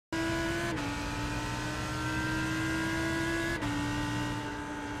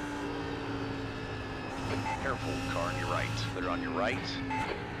Careful, car on your right. Clear on your right.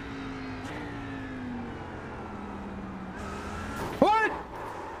 What?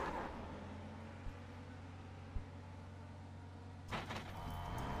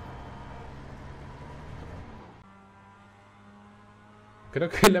 Creo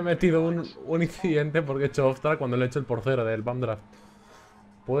que le he metido un incidente porque he hecho off-track cuando le he hecho el porcero del Bam Draft.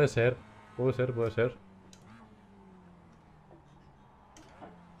 Puede ser, puede ser, puede ser.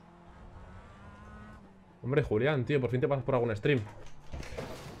 Hombre, Julián, tío, por fin te pasas por algún stream.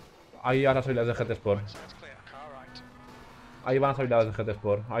 Ahí ahora las habilidades de GT Sport. Ahí van las habilidades de GT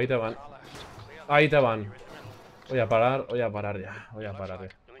Sport. Ahí te van. Ahí te van. Voy a parar ya. Voy a parar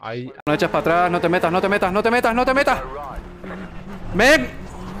ya. Ahí. No echas para atrás, no te metas, no te metas, no te metas, no te metas. Man!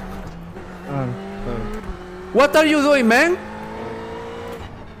 What are you doing, man?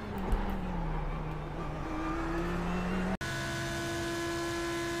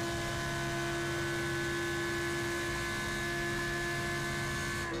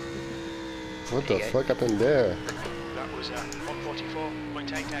 What the fuck happened there? That was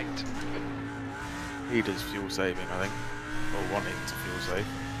 144.88. He does fuel saving, I think. Or wanting to fuel save.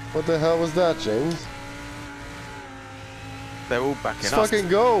 What the hell was that, James? They're all backing Let's up. fucking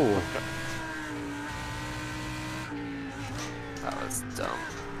go! That was dumb.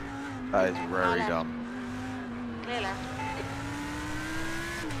 That is very dumb. Clear left.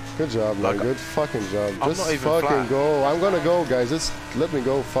 Good job, man. Look, Good fucking job. I'm Just not even fucking flat. go. I'm gonna go, guys. Just let me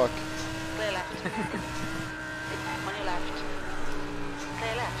go. Fuck. Clear left. On your left.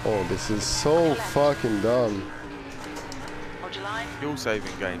 Clear left. Oh, this is so fucking dumb. Hold your line. Fuel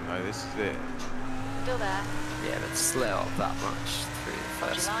saving game though, this is it. Still there. Yeah, but slow up that much through the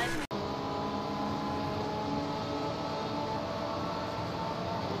Hold first. your line.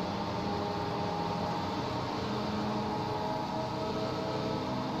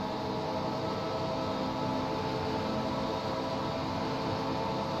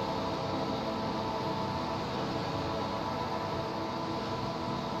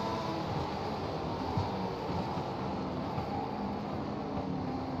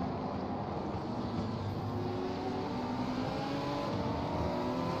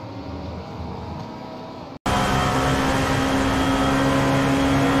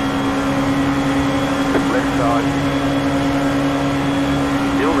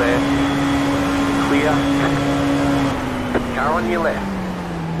 Still there. Clear. Car on your left.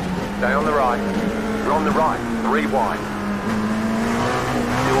 Stay on the right. You're on the right. 3 wide.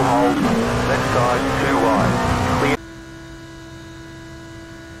 Still hold. Left side. 2 wide. Clear.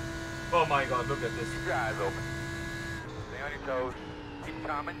 Oh my god, look at this. Eyes open. Stay on your toes. Keep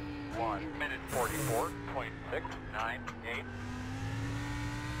coming. 1 minute 44.698.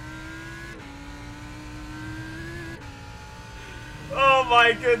 Oh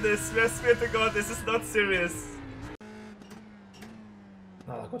my goodness, I swear to god, this is not serious.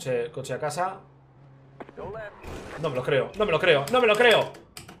 Nada, coche a casa. No me lo creo, no me lo creo, no me lo creo.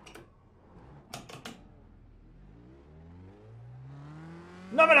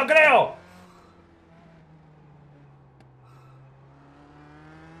 ¡No me lo creo!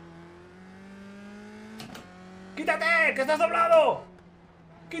 ¡Quítate! ¡Que estás doblado!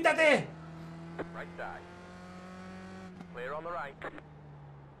 ¡Quítate! Right side. Clear on the right.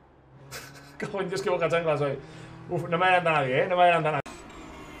 Cago en Dios, qué boca chancla soy. Uf, no me adelanta nadie, no me adelanta nadie.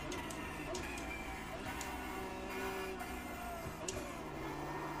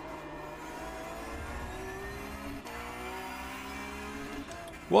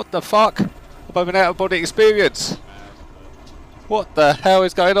 What the fuck? I'm having an out-of-body experience. What the hell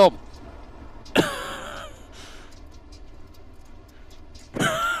is going on?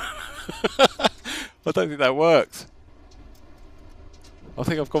 I don't think that worked. I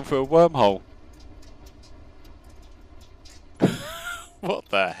think I've gone through a wormhole. What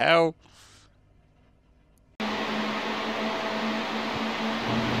the hell?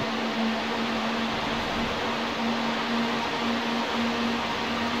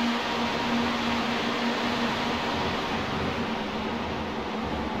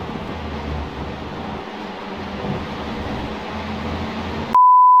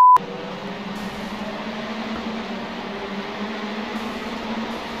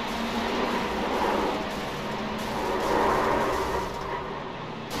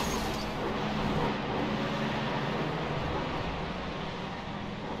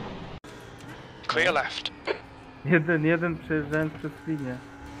 Clear left. Jeden przejeżdżając przez linię.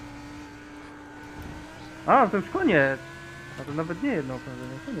 A, to już koniec! A to nawet nie jedno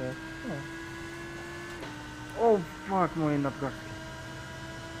okrążenie, koniec. O fuck, moje nadgarstki.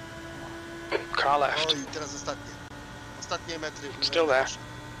 Car left. Oj, teraz ostatnie. Ostatnie metry. Still there.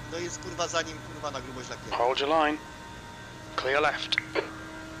 To jest kurwa zanim kurwa na grubość lakieru. Hold your line. Clear left.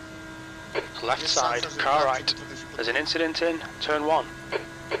 Left side, car right. There's an incident in turn 1.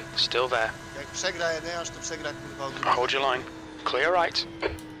 Still there. Jak przegra Eneasz, to przegra kurwa o grubość. Hold your line. Clear right.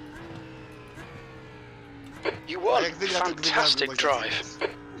 You won. Jak wygra, to Fantastic grubość drive.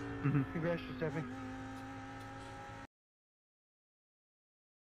 Congratulations, Stephanie.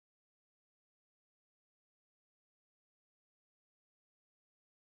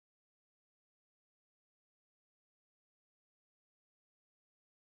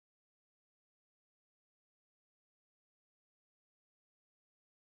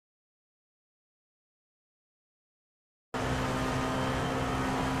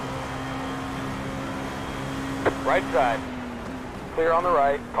 Right side. Clear on the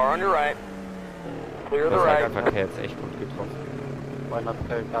right. Car on your right. Clear the right. Verkehr jetzt echt gut getroffen.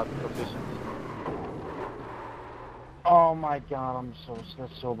 Oh my god, I'm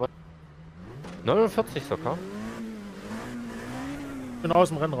so bad. 49 sogar. Ich bin aus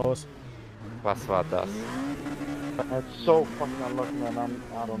dem Rennen raus. Was war das? That's so fucking unlucky, man.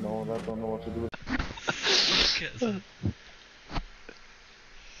 I don't know what to do.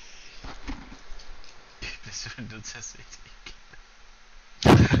 Det er nødt til at se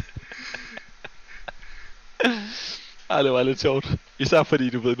Ej, det var lidt sjovt. Især fordi,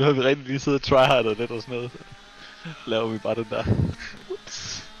 du ved, nu har vi rigtig lige siddet og tryhardet lidt og sådan noget. Så laver vi bare den der.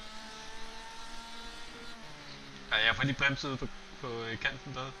 Ups. Ja, jeg får lige bremset på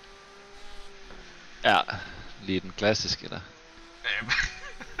kanten der. Ja, lige den klassiske der. Ja.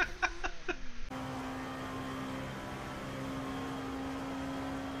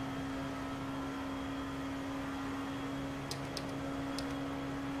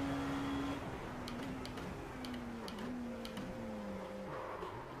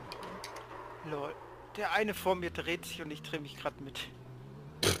 Lol. Der eine vor mir dreht sich und ich drehe mich gerade mit.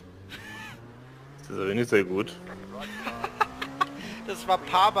 Das ist aber nicht sehr gut. Das war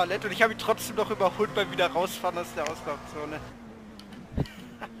Ballett und ich habe ihn trotzdem noch überholt beim wieder rausfahren aus der Auslaufzone.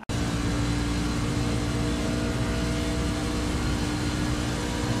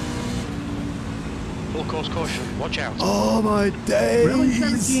 Full course caution. Watch out. Oh my days! Really,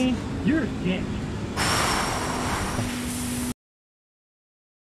 17? You're a dick.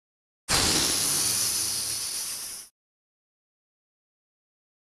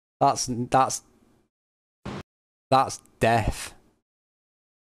 That's death.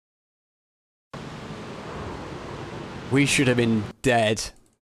 We should have been dead.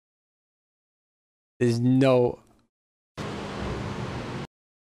 There's no